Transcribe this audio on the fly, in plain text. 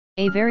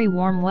A very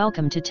warm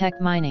welcome to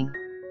Tech Mining.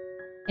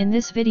 In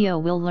this video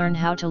we'll learn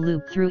how to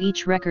loop through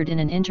each record in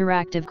an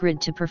interactive grid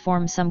to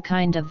perform some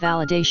kind of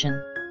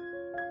validation.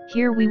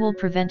 Here we will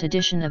prevent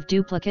addition of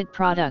duplicate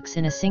products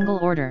in a single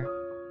order.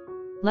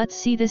 Let's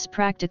see this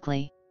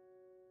practically.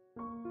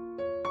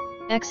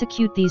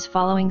 Execute these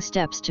following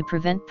steps to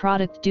prevent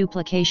product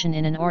duplication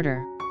in an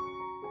order.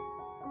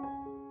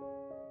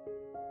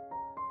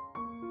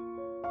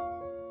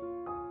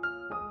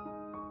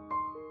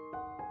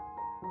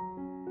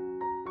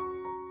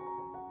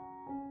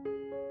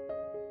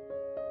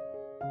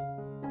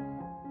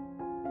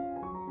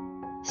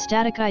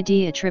 Static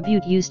ID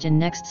attribute used in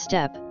next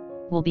step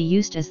will be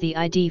used as the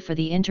ID for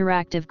the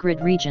interactive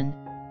grid region,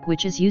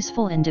 which is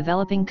useful in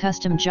developing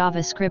custom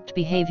JavaScript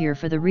behavior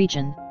for the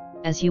region,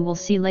 as you will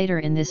see later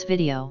in this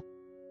video.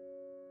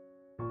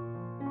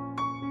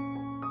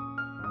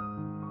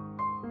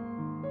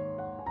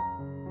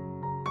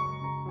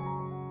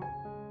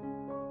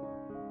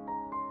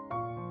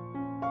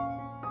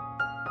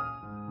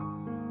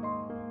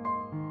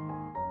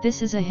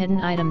 This is a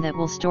hidden item that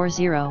will store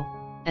 0,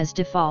 as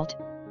default,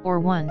 or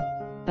 1,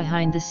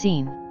 behind the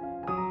scene.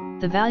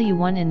 The value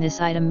 1 in this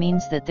item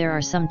means that there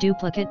are some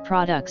duplicate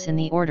products in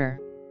the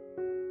order.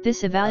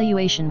 This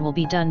evaluation will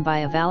be done by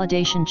a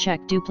validation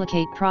check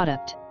duplicate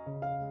product.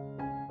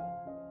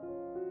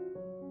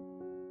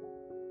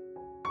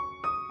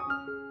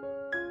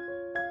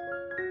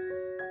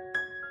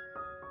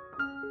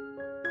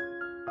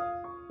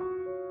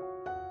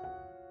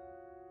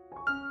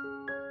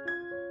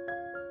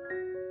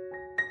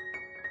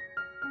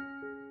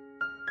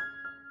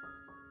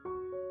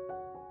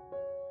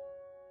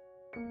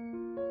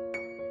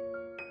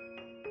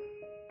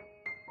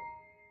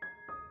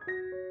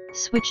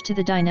 Switch to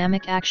the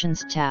Dynamic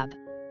Actions tab.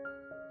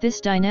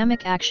 This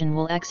dynamic action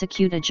will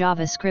execute a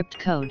JavaScript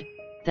code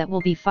that will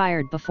be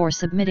fired before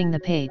submitting the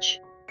page.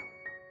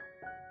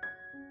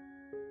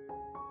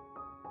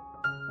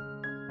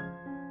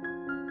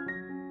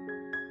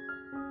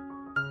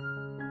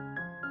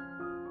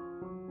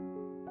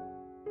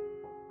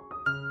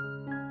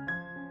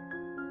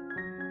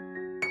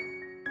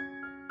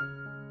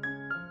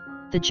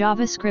 The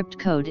JavaScript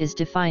code is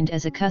defined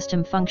as a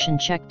custom function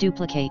check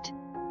duplicate.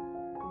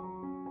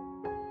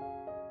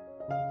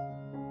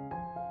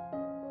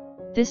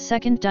 This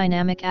second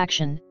dynamic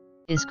action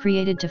is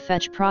created to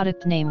fetch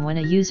product name when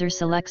a user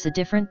selects a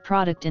different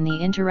product in the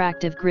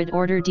interactive grid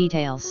order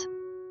details.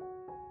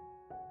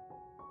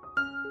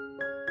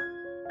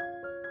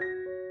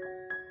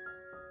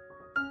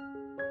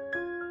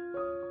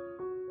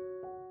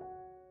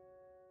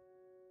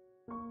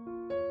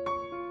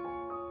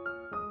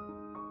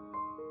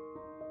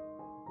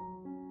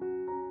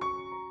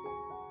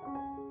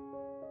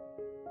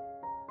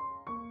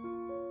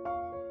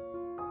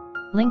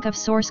 Link of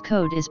source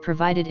code is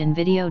provided in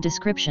video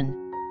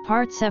description.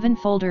 Part 7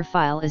 folder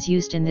file is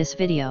used in this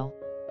video.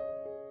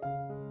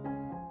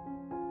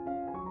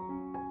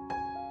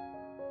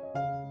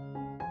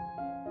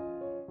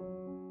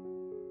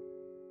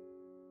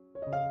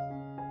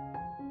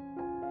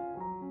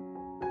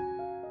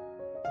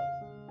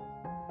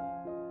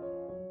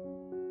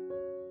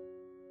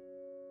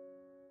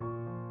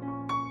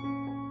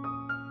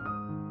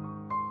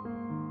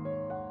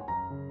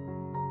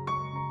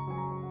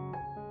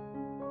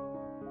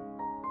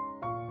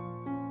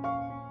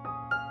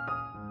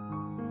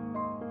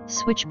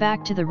 Switch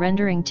back to the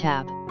Rendering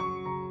tab.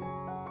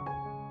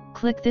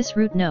 Click this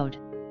root node.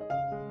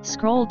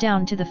 Scroll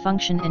down to the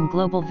Function and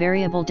Global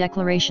Variable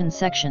Declaration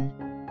section,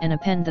 and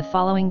append the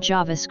following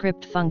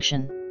JavaScript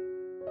function.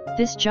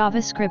 This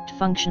JavaScript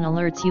function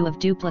alerts you of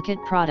duplicate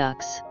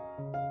products.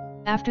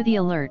 After the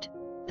alert,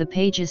 the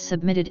page is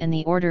submitted and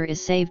the order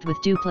is saved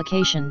with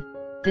duplication.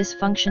 This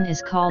function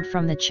is called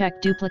from the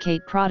check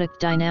duplicate product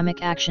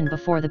dynamic action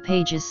before the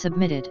page is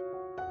submitted.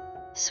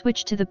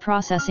 Switch to the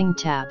Processing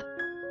tab.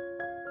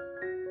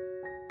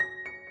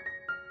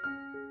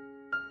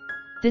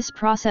 This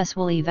process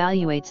will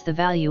evaluates the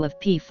value of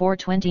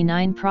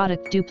P429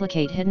 product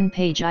duplicate hidden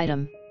page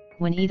item,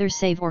 when either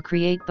save or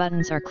create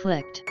buttons are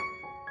clicked.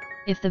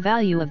 If the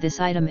value of this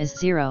item is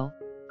 0,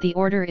 the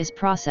order is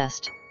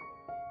processed.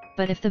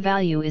 But if the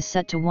value is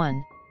set to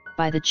 1,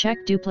 by the check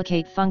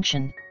duplicate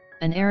function,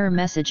 an error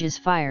message is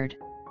fired.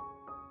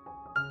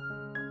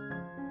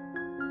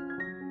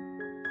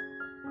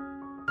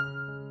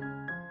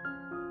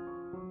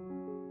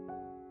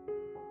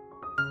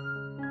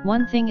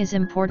 One thing is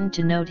important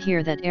to note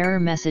here that error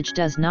message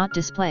does not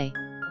display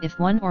if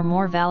one or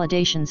more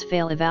validations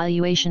fail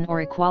evaluation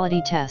or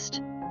equality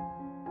test.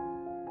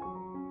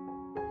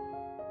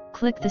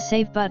 Click the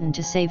Save button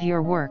to save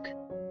your work.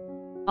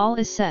 All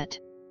is set.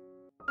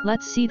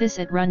 Let's see this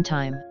at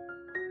runtime.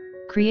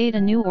 Create a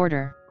new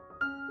order.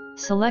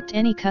 Select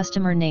any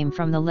customer name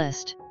from the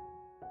list.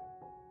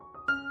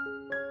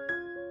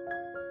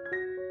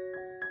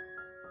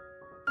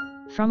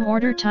 From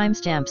order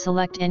timestamp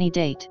select any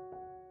date.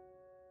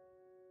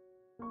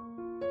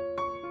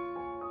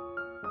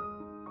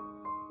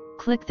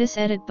 Click this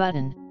Edit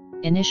button.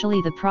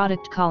 Initially the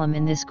product column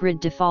in this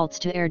grid defaults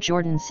to Air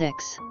Jordan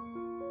 6.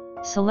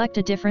 Select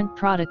a different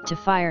product to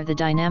fire the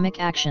dynamic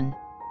action,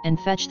 and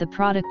fetch the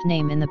product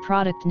name in the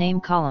product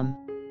name column.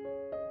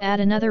 Add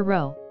another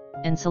row,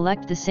 and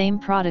select the same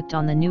product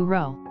on the new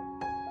row.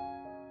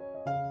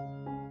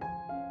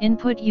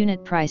 Input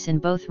unit price in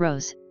both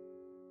rows.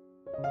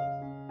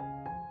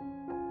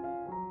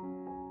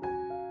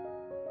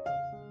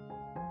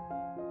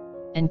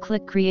 And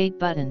click Create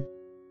button.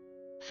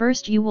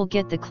 First you will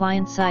get the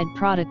client-side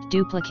product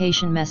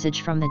duplication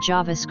message from the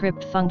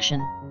JavaScript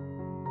function.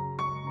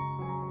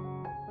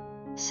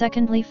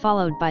 Secondly,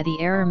 followed by the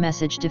error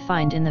message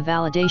defined in the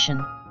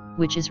validation,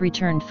 which is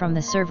returned from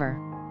the server.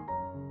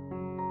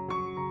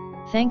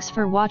 Thanks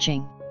for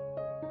watching.